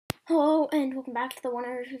Hello, and welcome back to the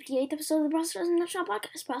 158th episode of the Brawl Stars in a Nutshell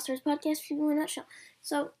podcast. Brawl Stars podcast, people in a nutshell.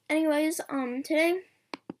 So, anyways, today,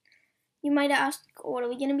 you might ask, what are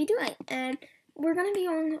we going to be doing? And we're going to be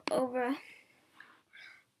going over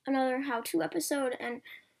another how-to episode. And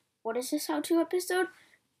what is this how-to episode?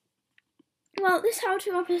 Well, this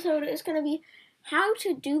how-to episode is going to be how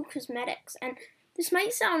to do cosmetics. And this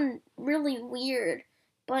might sound really weird,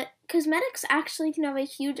 but cosmetics actually can have a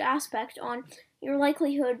huge aspect on your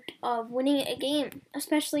likelihood of winning a game,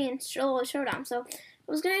 especially in solo showdown. So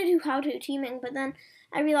I was going to do how-to teaming, but then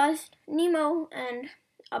I realized Nemo and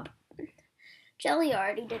Jelly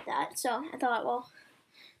already did that. So I thought, well,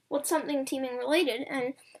 what's something teaming related?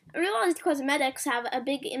 And I realized cosmetics have a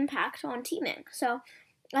big impact on teaming. So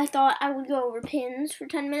I thought I would go over pins for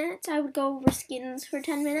 10 minutes. I would go over skins for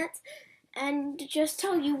 10 minutes and just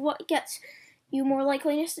tell you what gets you more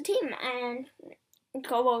likeliness to team and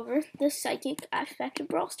go over the psychic aspect of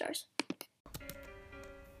Brawl Stars.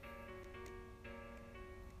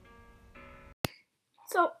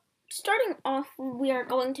 So, starting off, we are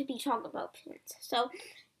going to be talking about pins. So,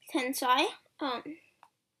 Tensai,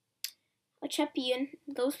 Achepi, and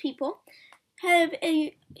those people have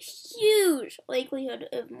a huge likelihood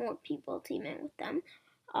of more people teaming with them.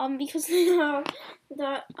 Because they have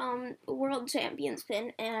the world champions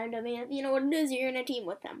pin, and I mean, if you know what it is, you're gonna team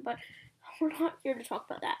with them. But we're not here to talk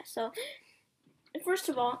about that. So, first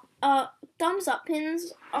of all, thumbs up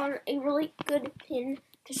pins are a really good pin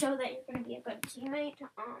to show that you're gonna be a good teammate.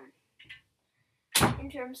 In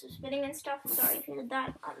terms of spinning and stuff. Sorry if you did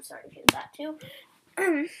that. I'm sorry if you did that too.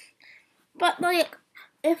 But like,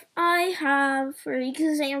 if I have, for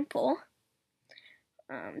example,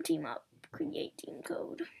 team up. Create team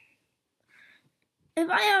code. If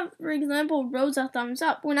I have, for example, Rosa thumbs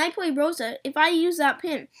up, when I play Rosa, if I use that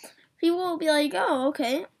pin, people will be like, oh,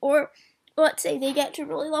 okay. Or let's say they get to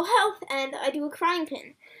really low health and I do a crying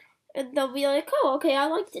pin. And they'll be like, oh, okay, I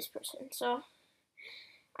like this person. So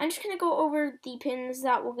I'm just going to go over the pins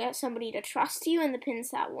that will get somebody to trust you and the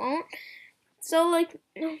pins that won't. So, like,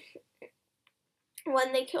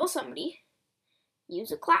 when they kill somebody,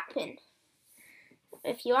 use a clap pin.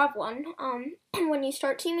 If you have one, when you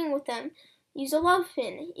start teaming with them, use a love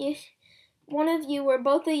pin. If one of you or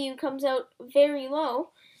both of you comes out very low,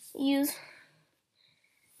 use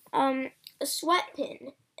a sweat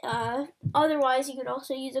pin. Otherwise, you could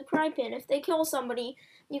also use a cry pin. If they kill somebody,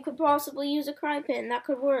 you could possibly use a cry pin. That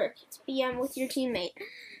could work. It's BM with your teammate.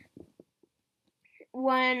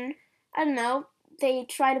 When, I don't know, they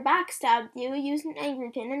try to backstab you, use an angry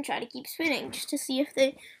pin and try to keep spinning just to see if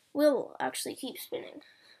they will actually keep spinning.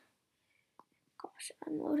 Gosh,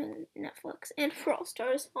 I'm loading Netflix and Brawl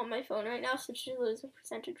Stars on my phone right now, so it should lose a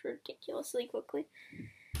percentage ridiculously quickly.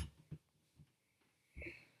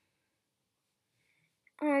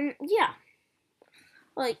 Yeah.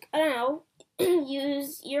 Like, I don't know,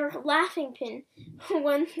 use your laughing pin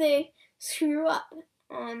when they screw up.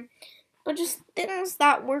 But just things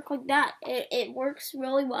that work like that. It works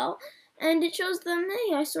really well, and it shows them,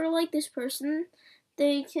 hey, I sort of like this person.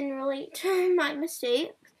 They can relate to my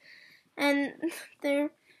mistakes, and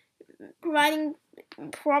they're providing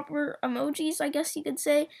proper emojis, I guess you could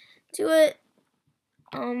say, to it.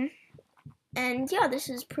 And yeah, this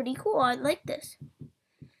is pretty cool. I like this.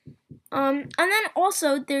 And then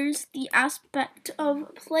also there's the aspect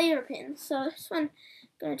of player pins. So this one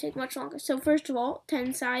gonna take much longer. So first of all,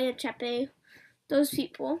 Tensai, Achepi, those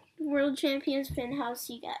people, World Champions pin house,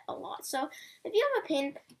 you get a lot. So if you have a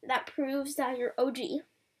pin that proves that you're OG,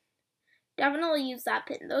 definitely use that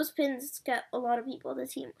pin. Those pins get a lot of people to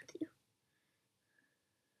team with you.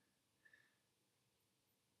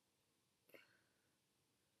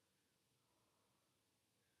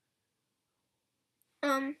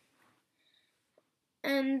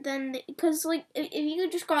 And then, because, like, if you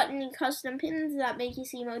just got any custom pins that make you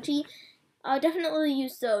seem OG, definitely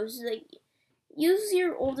use those. Like, use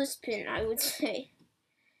your oldest pin, I would say.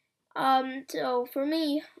 So for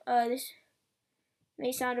me, this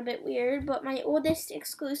may sound a bit weird, but my oldest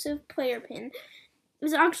exclusive player pin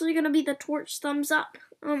is actually going to be the Torch thumbs up.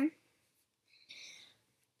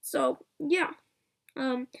 So, yeah.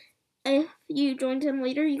 If you joined him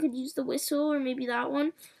later, you could use the whistle or maybe that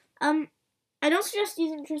one. I don't suggest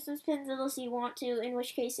using Tristan's pins unless you want to, in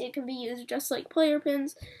which case it can be used just like player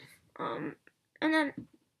pins. And then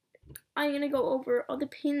I'm going to go over all the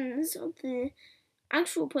pins of the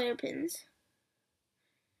actual player pins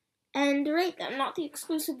and rate them, not the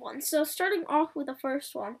exclusive ones. So starting off with the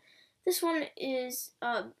first one, this one is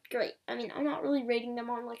great. I mean, I'm not really rating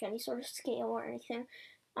them on like any sort of scale or anything.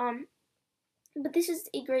 But this is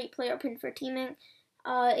a great player pin for teaming.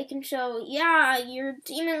 It can show, yeah, you're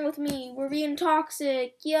teaming with me, we're being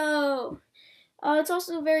toxic, yo. It's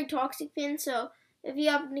also a very toxic pin, so if you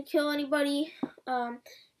happen to kill anybody,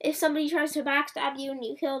 if somebody tries to backstab you and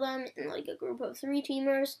you kill them in like a group of 3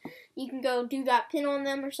 teamers, you can go do that pin on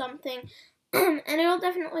them or something, and it'll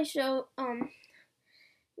definitely show,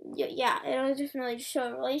 yeah, it'll definitely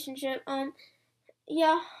show a relationship.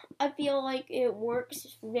 Yeah, I feel like it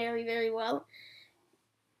works very, very well.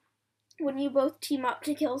 When you both team up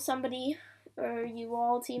to kill somebody, or you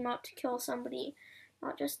all team up to kill somebody,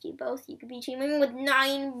 not just you both, you could be teaming with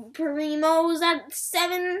 9 Primos at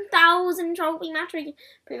 7,000 trophy match.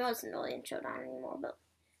 Primos isn't really in Showdown anymore, but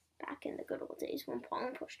back in the good old days when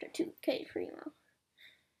Pong pushed a 2K Primo,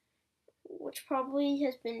 which probably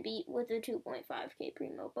has been beat with a 2.5K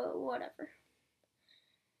Primo, but whatever.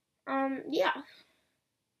 Yeah.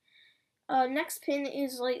 Next pin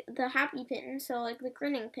is like the happy pin, so like the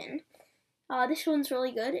grinning pin. This one's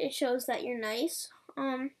really good. It shows that you're nice.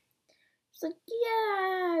 It's like,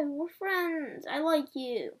 yeah, we're friends. I like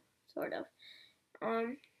you, sort of.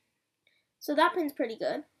 So that pin's pretty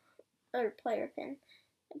good, or player pin,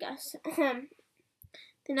 I guess. The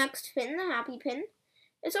next pin, the happy pin,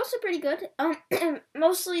 it's also pretty good.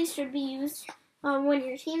 Mostly should be used when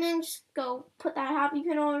you're teaming. Just go put that happy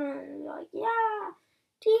pin on, and you're like, yeah,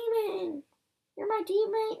 teaming. You're my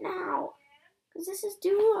teammate now, because this is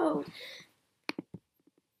duo.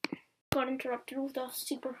 Got interrupted with a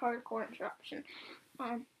super hardcore interruption.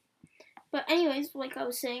 But anyways, like I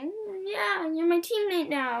was saying, yeah, you're my teammate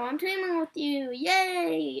now. I'm teaming with you.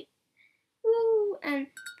 Yay! Woo! And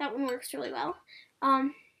that one works really well.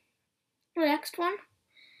 The next one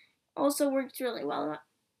also works really well.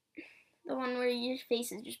 The one where your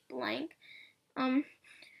face is just blank.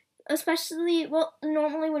 Especially, well,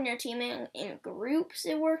 normally when you're teaming in groups,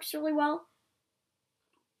 it works really well.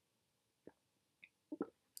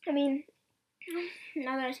 I mean,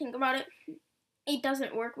 now that I think about it, it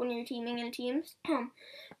doesn't work when you're teaming in teams.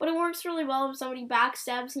 But it works really well if somebody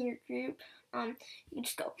backstabs in your group. You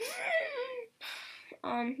just go,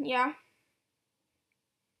 yeah.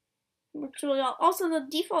 Works really well. Also, the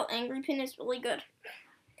default angry pin is really good.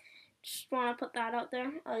 Just want to put that out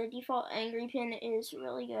there. The default angry pin is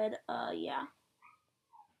really good. Yeah.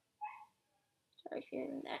 Sorry for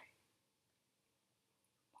hearing that.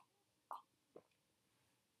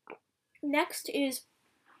 Next is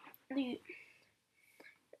the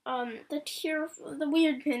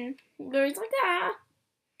weird pin. Where it's like, ah,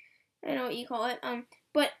 I don't know what you call it.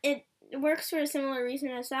 But it works for a similar reason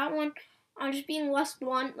as that one. Just being less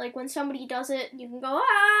blunt, like when somebody does it, you can go,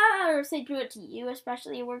 ah, or if they do it to you,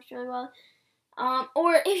 especially, it works really well.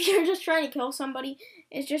 Or if you're just trying to kill somebody,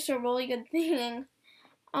 it's just a really good thing,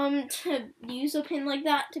 to use a pin like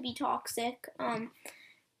that to be toxic.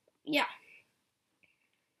 Yeah.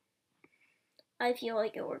 I feel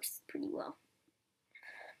like it works pretty well.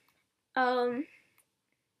 Then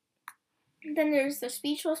there's the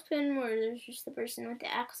speechless pin, where there's just the person with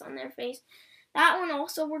the X on their face. That one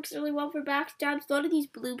also works really well for backstabs. A lot of these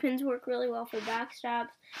blue pins work really well for backstabs.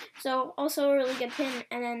 So, also a really good pin.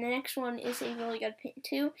 And then the next one is a really good pin,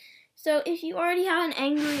 too. So, if you already have an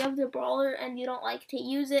angry of the brawler and you don't like to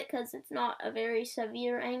use it because it's not a very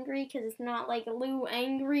severe angry, because it's not like Lou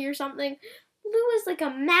angry or something. Lou is like a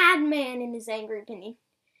madman in his angry pin.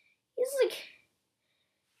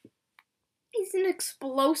 He's an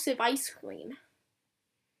explosive ice cream.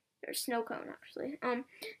 Or snow cone, actually.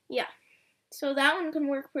 Yeah. So that one can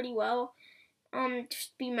work pretty well.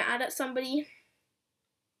 Just be mad at somebody.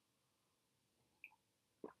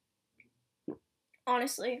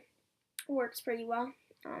 Honestly, works pretty well.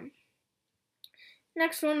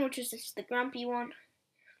 Next one, which is just the grumpy one.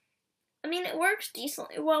 I mean, it works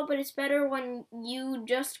decently well, but it's better when you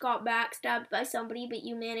just got backstabbed by somebody, but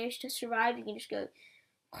you managed to survive. You can just go,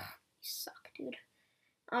 oh, you suck, dude.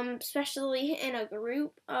 Especially in a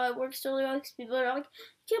group, it works really well because people are like, I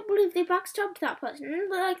can't believe they backstabbed that person. And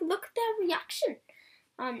they're like, look at their reaction.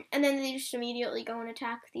 And then they just immediately go and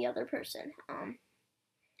attack the other person.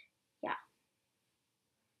 Yeah.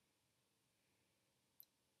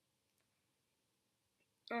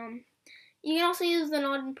 You can also use the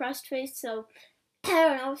not impressed face, so I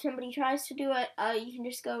don't know, if somebody tries to do it, you can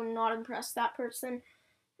just go not impress that person.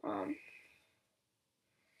 You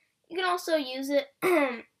can also use it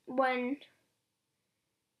when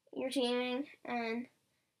you're teaming and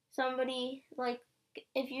somebody, like,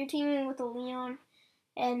 if you're teaming with a Leon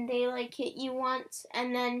and they, like, hit you once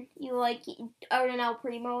and then you, like, are an El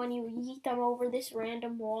Primo and you yeet them over this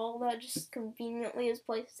random wall that just conveniently is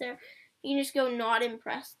placed there, you can just go not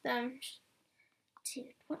impress them.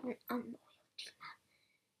 Dude, what an unloyal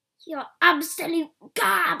team. You're absolute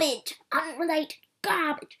garbage. Unrelated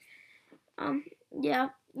garbage. Yeah.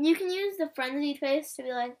 You can use the frenzied face to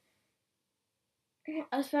be like,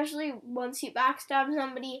 especially once you backstab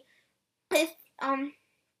somebody,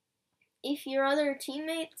 if your other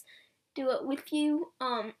teammates do it with you,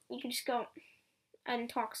 you can just go and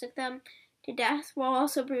toxic them to death while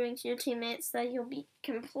also proving to your teammates that you'll be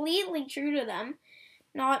completely true to them,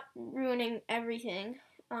 not ruining everything.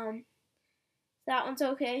 That one's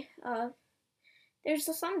okay. There's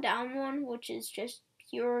the thumb down one, which is just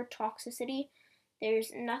pure toxicity.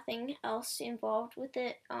 There's nothing else involved with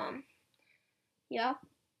it. Yeah.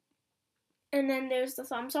 And then there's the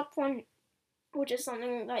thumbs up one, which is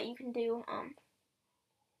something that you can do.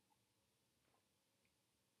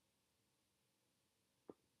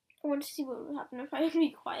 I want to see what would happen if I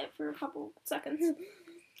be quiet for a couple seconds.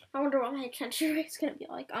 I wonder what my attention rate's gonna be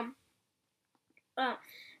like.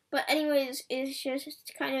 But anyways, it's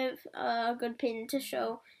just kind of a good pin to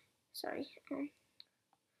show. Sorry.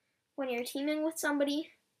 When you're teaming with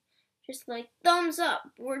somebody, just like thumbs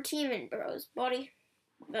up. We're teaming, bros, buddy.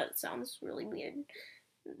 That sounds really weird.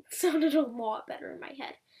 It sounded a lot better in my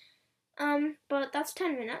head. But that's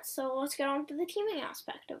 10 minutes, so let's get on to the teaming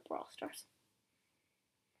aspect of Brawl Stars.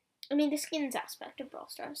 I mean, the skins aspect of Brawl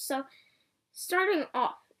Stars. So, starting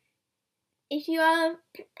off, if you have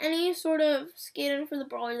any sort of skin for the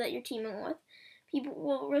brawler that you're teaming with, people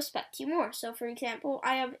will respect you more. So, for example,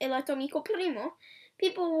 I have El Atomico Primo.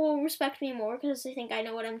 People will respect me more because they think I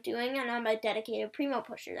know what I'm doing and I'm a dedicated Primo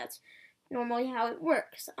pusher. That's normally how it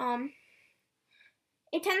works.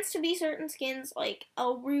 It tends to be certain skins like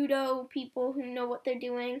El Rudo, people who know what they're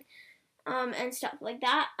doing, and stuff like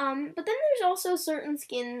that. But then there's also certain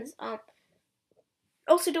skins.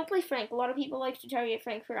 Also, don't play Frank. A lot of people like to target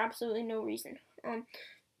Frank for absolutely no reason.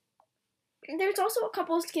 There's also a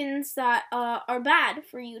couple of skins that are bad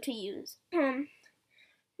for you to use.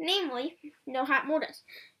 Namely, No Hat Mortis.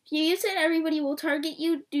 If you use it, everybody will target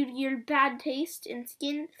you due to your bad taste in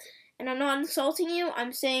skin. And I'm not insulting you.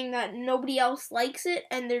 I'm saying that nobody else likes it,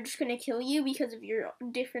 and they're just gonna kill you because of your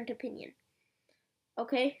different opinion.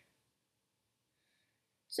 Okay?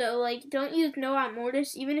 So, like, don't use No Hat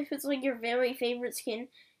Mortis, even if it's, like, your very favorite skin.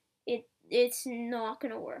 It's not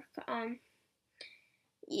gonna work.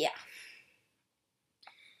 Yeah.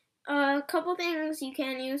 A couple things you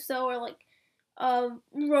can use, though, are, like,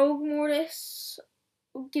 Rogue Mortis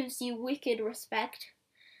gives you wicked respect.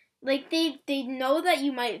 Like, they know that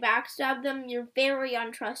you might backstab them, you're very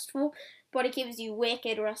untrustful, but it gives you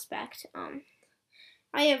wicked respect.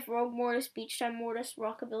 I have Rogue Mortis, Beach Time Mortis,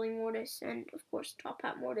 Rockabilly Mortis, and, of course, Top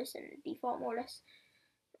Hat Mortis and Default Mortis.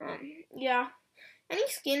 Yeah. Any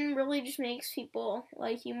skin really just makes people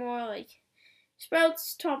like you more. Like,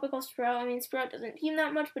 Sprout's Topical Sprout. I mean, Sprout doesn't team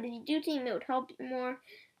that much, but if you do team, it would help you more.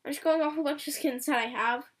 I'm just going off a bunch of skins that I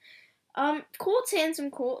have. Colt's Handsome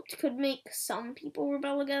Colt could make some people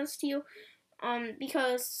rebel against you,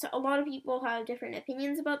 because a lot of people have different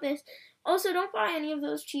opinions about this. Also, don't buy any of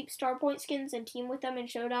those cheap Star Point skins and team with them in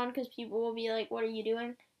Showdown, because people will be like, what are you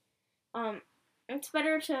doing? It's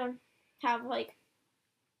better to have, like,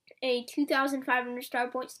 a 2,500 Star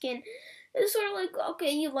Point skin. It's sort of like,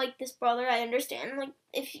 okay, you like this brawler, I understand. Like,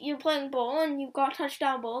 if you're playing Bull and you've got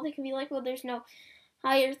Touchdown Bull, they can be like, well, there's no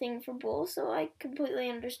higher thing for Bull, so I completely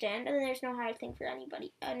understand. And there's no higher thing for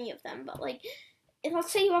any of them. But, like, if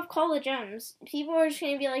let's say you have College Gems, people are just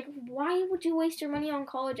going to be like, why would you waste your money on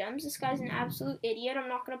College Gems? This guy's an absolute idiot. I'm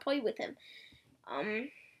not going to play with him.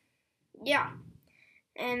 Yeah.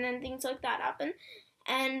 And then things like that happen.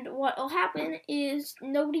 And what will happen is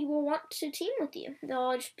nobody will want to team with you.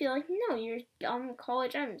 They'll just be like, no, you're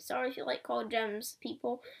College Gems. Sorry if you like College Gems,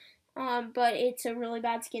 people. But it's a really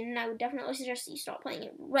bad skin, and I would definitely suggest that you stop playing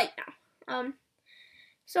it right now.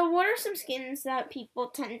 So what are some skins that people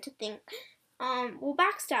tend to think will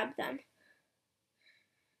backstab them?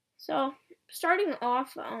 So, starting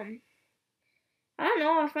off, I don't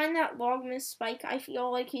know, I find that Logmas Spike, I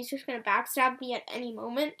feel like he's just gonna backstab me at any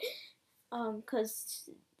moment. Cause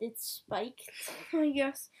it's Spike, I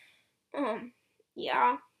guess.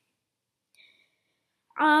 Yeah.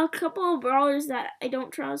 A couple of brawlers that I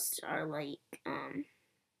don't trust are like,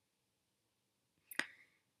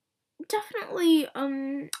 definitely,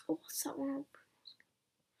 what's that one?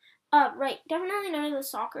 Right, definitely none of the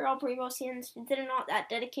soccer El Primo skins. They're not that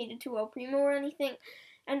dedicated to El Primo or anything.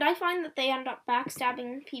 And I find that they end up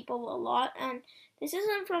backstabbing people a lot, and this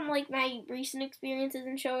isn't from, like, my recent experiences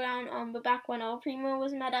in Showdown, but back when El Primo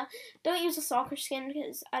was meta. Don't use a soccer skin,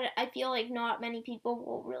 because I feel like not many people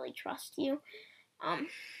will really trust you.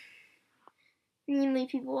 Mainly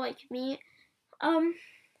people like me.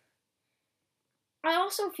 I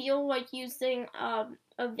also feel like using a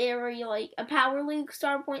very a Power League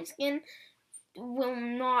Star Point skin will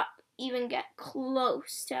not even get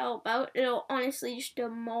close to help out. It'll honestly just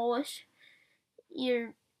demolish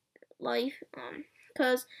your life.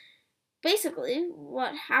 Because basically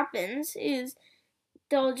what happens is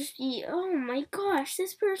they'll just be, oh my gosh,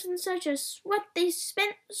 this person's such a sweat. They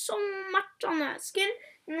spent so much on that skin,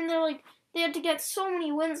 and then they're like, they had to get so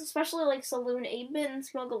many wins, especially like Saloon 8-Bit and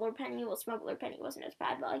Smuggler Penny. Well, Smuggler Penny wasn't as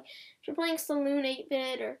bad, but like if you're playing Saloon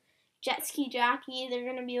 8-Bit or Jet Ski Jackie, they're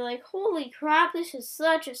gonna be like, holy crap, this is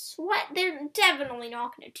such a sweat. They're definitely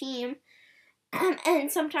not gonna team. And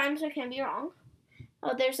sometimes I can be wrong.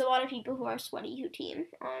 There's a lot of people who are sweaty who team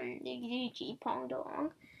on the GG Ponged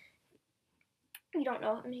along. You don't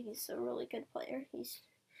know him, he's a really good player.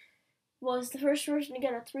 Was the first person to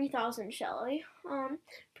get a 3,000 Shelly.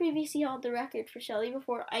 Previously held the record for Shelly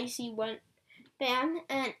before Icy went ban,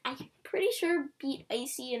 and I'm pretty sure beat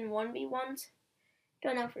Icy in 1v1s.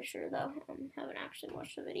 Don't know for sure though. Haven't actually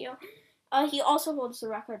watched the video. He also holds the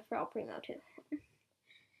record for El Primo too.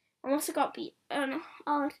 Unless it got beat. I don't know.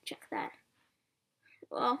 I'll have to check that.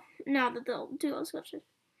 Well, now that the duo switches.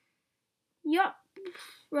 Yup.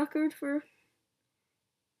 Record for...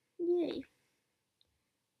 Yay.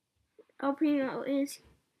 El Primo is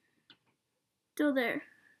still there.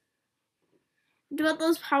 About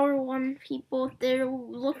those Power 1 people, there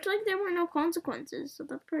looked like there were no consequences, so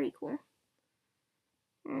that's pretty cool.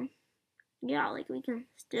 Yeah, like we can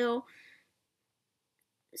still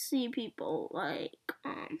see people like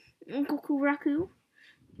Goku Raku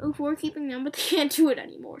who are keeping them, but they can't do it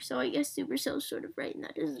anymore. So I guess Supercell's sort of right in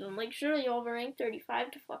that decision. Like, sure, you over rank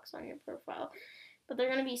 35 to flex on your profile, but they're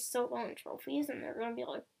gonna be so low in trophies, and they're gonna be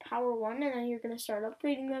like Power 1, and then you're gonna start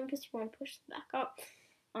upgrading them because you want to push them back up.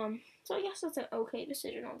 So I guess that's an okay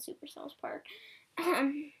decision on Supercell's part.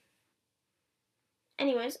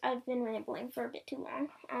 Anyways, I've been rambling for a bit too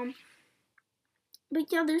long. But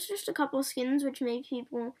yeah, there's just a couple skins which make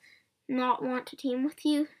people not want to team with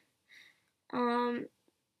you.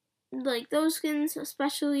 Like those skins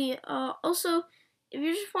especially. Also, if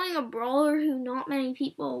you're just playing a brawler who not many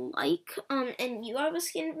people like, and you have a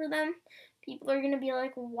skin for them, people are gonna be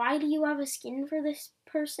like, why do you have a skin for this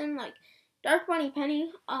person? Like, Dark Bunny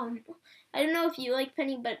Penny, I don't know if you like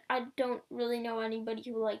Penny, but I don't really know anybody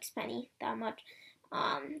who likes Penny that much.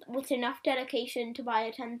 With enough dedication to buy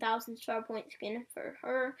a 10,000 star point skin for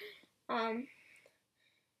her.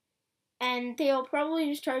 And they'll probably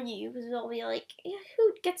just target you because they'll be like,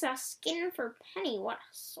 who gets a skin for Penny? What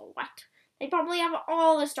a sweat. They probably have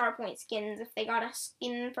all the star point skins if they got a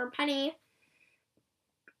skin for Penny.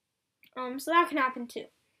 So that can happen too.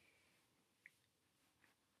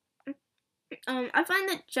 I find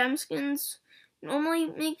that gem skins normally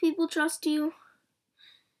make people trust you.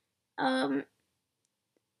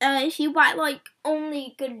 If you buy like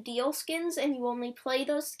only good deal skins and you only play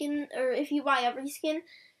those skins, or if you buy every skin,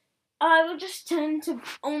 I would just tend to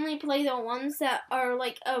only play the ones that are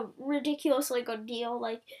like a ridiculously good deal,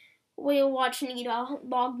 like Whale Watch Nita,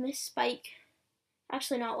 Logmas Spike.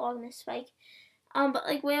 Actually, not Logmas Spike. But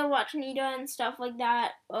like Whale Watch Nita and stuff like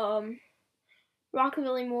that.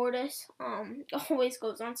 Rockabilly Mortis always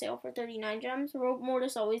goes on sale for 39 gems. Rogue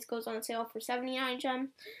Mortis always goes on sale for 79 gems.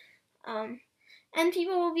 And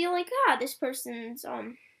people will be like, this person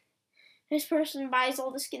buys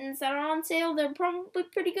all the skins that are on sale. They're probably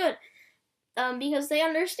pretty good. Because they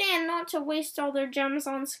understand not to waste all their gems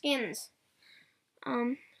on skins.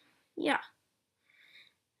 Yeah.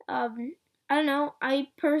 I don't know. I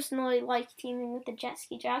personally like teaming with the Jet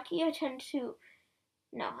Ski Jackie.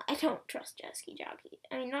 No, I don't trust Jet Ski Jackie.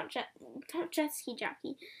 I mean, not Jet Ski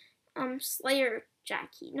Jackie. Slayer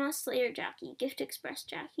Jackie. Not Slayer Jackie. Gift Express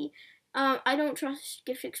Jackie. I don't trust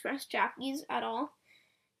Gift Express Jackies at all.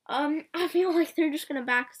 I feel like they're just gonna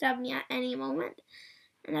backstab me at any moment.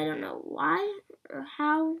 And I don't know why, or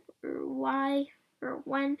how, or why, or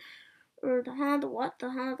when, or the what.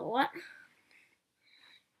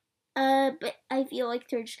 But I feel like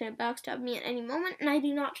they're just gonna backstab me at any moment, and I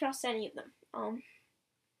do not trust any of them.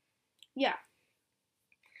 Yeah.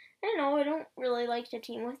 I don't know, I don't really like to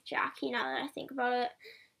team with Jackie now that I think about it.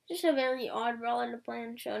 Just a very odd brawler to play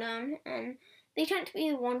in Showdown, and they tend to be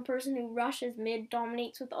the one person who rushes mid,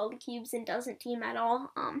 dominates with all the cubes, and doesn't team at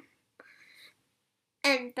all.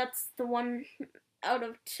 And that's the 1 out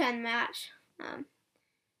of 10 match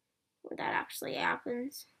where that actually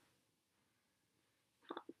happens.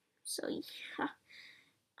 So yeah.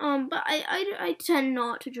 But I tend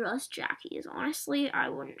not to trust Jackies. Honestly, I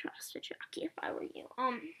wouldn't trust a Jackie if I were you.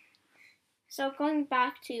 So going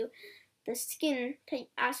back to the skin type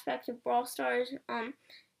aspect of Brawl Stars,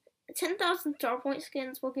 10,000 star point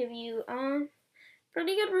skins will give you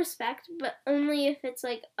pretty good respect, but only if it's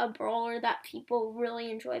like a brawler that people really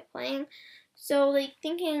enjoy playing. So like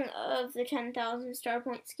thinking of the 10,000 star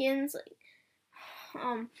point skins, like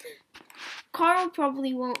Carl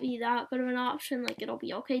probably won't be that good of an option. Like it'll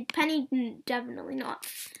be okay. Penny definitely not.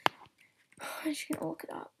 I'm just gonna look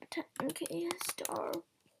it up. 10K star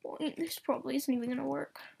point. This probably isn't even gonna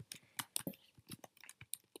work.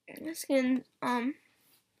 Skins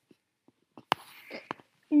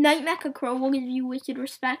Night Mecha Crow will give you wicked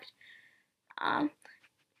respect.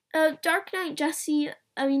 Dark Knight Jesse,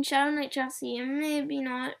 Shadow Knight Jesse, maybe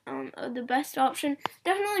not the best option.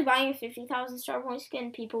 Definitely buying a 50,000 star point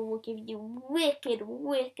skin, people will give you wicked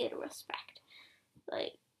respect.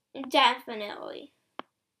 Like, definitely.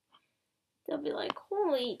 They'll be like,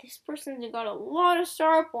 holy, this person's got a lot of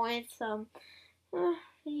star points.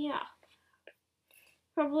 Yeah.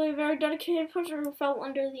 Probably a very dedicated pusher who fell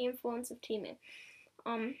under the influence of teaming.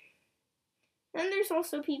 Then there's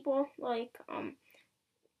also people like,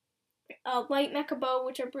 Light Mecha Bow,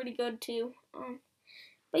 which are pretty good too.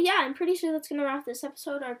 But yeah, I'm pretty sure that's gonna wrap this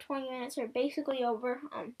episode. Our 20 minutes are basically over.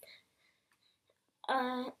 I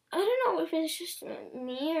don't know if it's just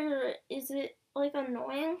me or is it like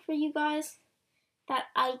annoying for you guys that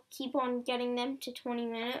I keep on getting them to 20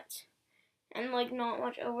 minutes and like not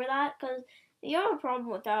much over that, because you have a problem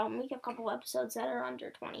with that. I'll make a couple episodes that are under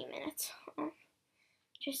 20 minutes.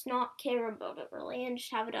 Just not care about it really and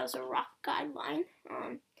just have it as a rough guideline.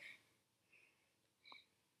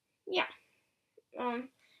 Yeah.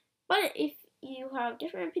 But if you have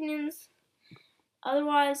different opinions,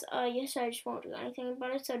 otherwise, yes, I just won't do anything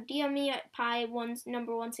about it. So DM me at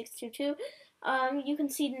pi1622. You can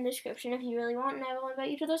see it in the description if you really want, and I will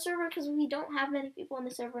invite you to the server because we don't have many people in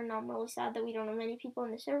the server, and I'm really sad that we don't have many people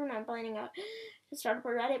in the server, and I'm planning to start up a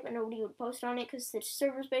Reddit, but nobody would post on it because the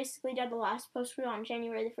server's basically dead. The last post was on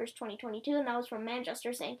January the 1st, 2022, and that was from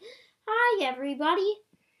Manchester saying, "Hi, everybody.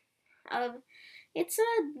 It's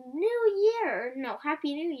a new year. No,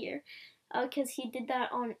 Happy New Year." Because he did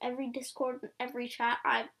that on every Discord and every chat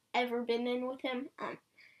I've ever been in with him.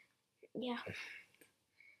 Yeah.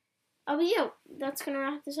 But yeah, that's gonna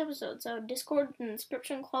wrap this episode. So Discord and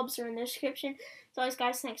subscription clubs are in the description. As always,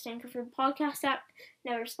 guys, thanks to Anchor for the podcast app.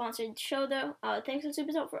 Never sponsored the show though. Thanks to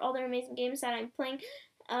Supercell for all their amazing games that I'm playing.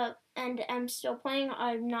 And I'm still playing.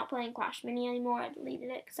 I'm not playing Clash Mini anymore. I deleted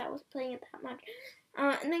it because I wasn't playing it that much.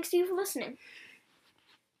 And thanks to you for listening.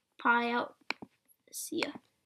 Pie out. See ya.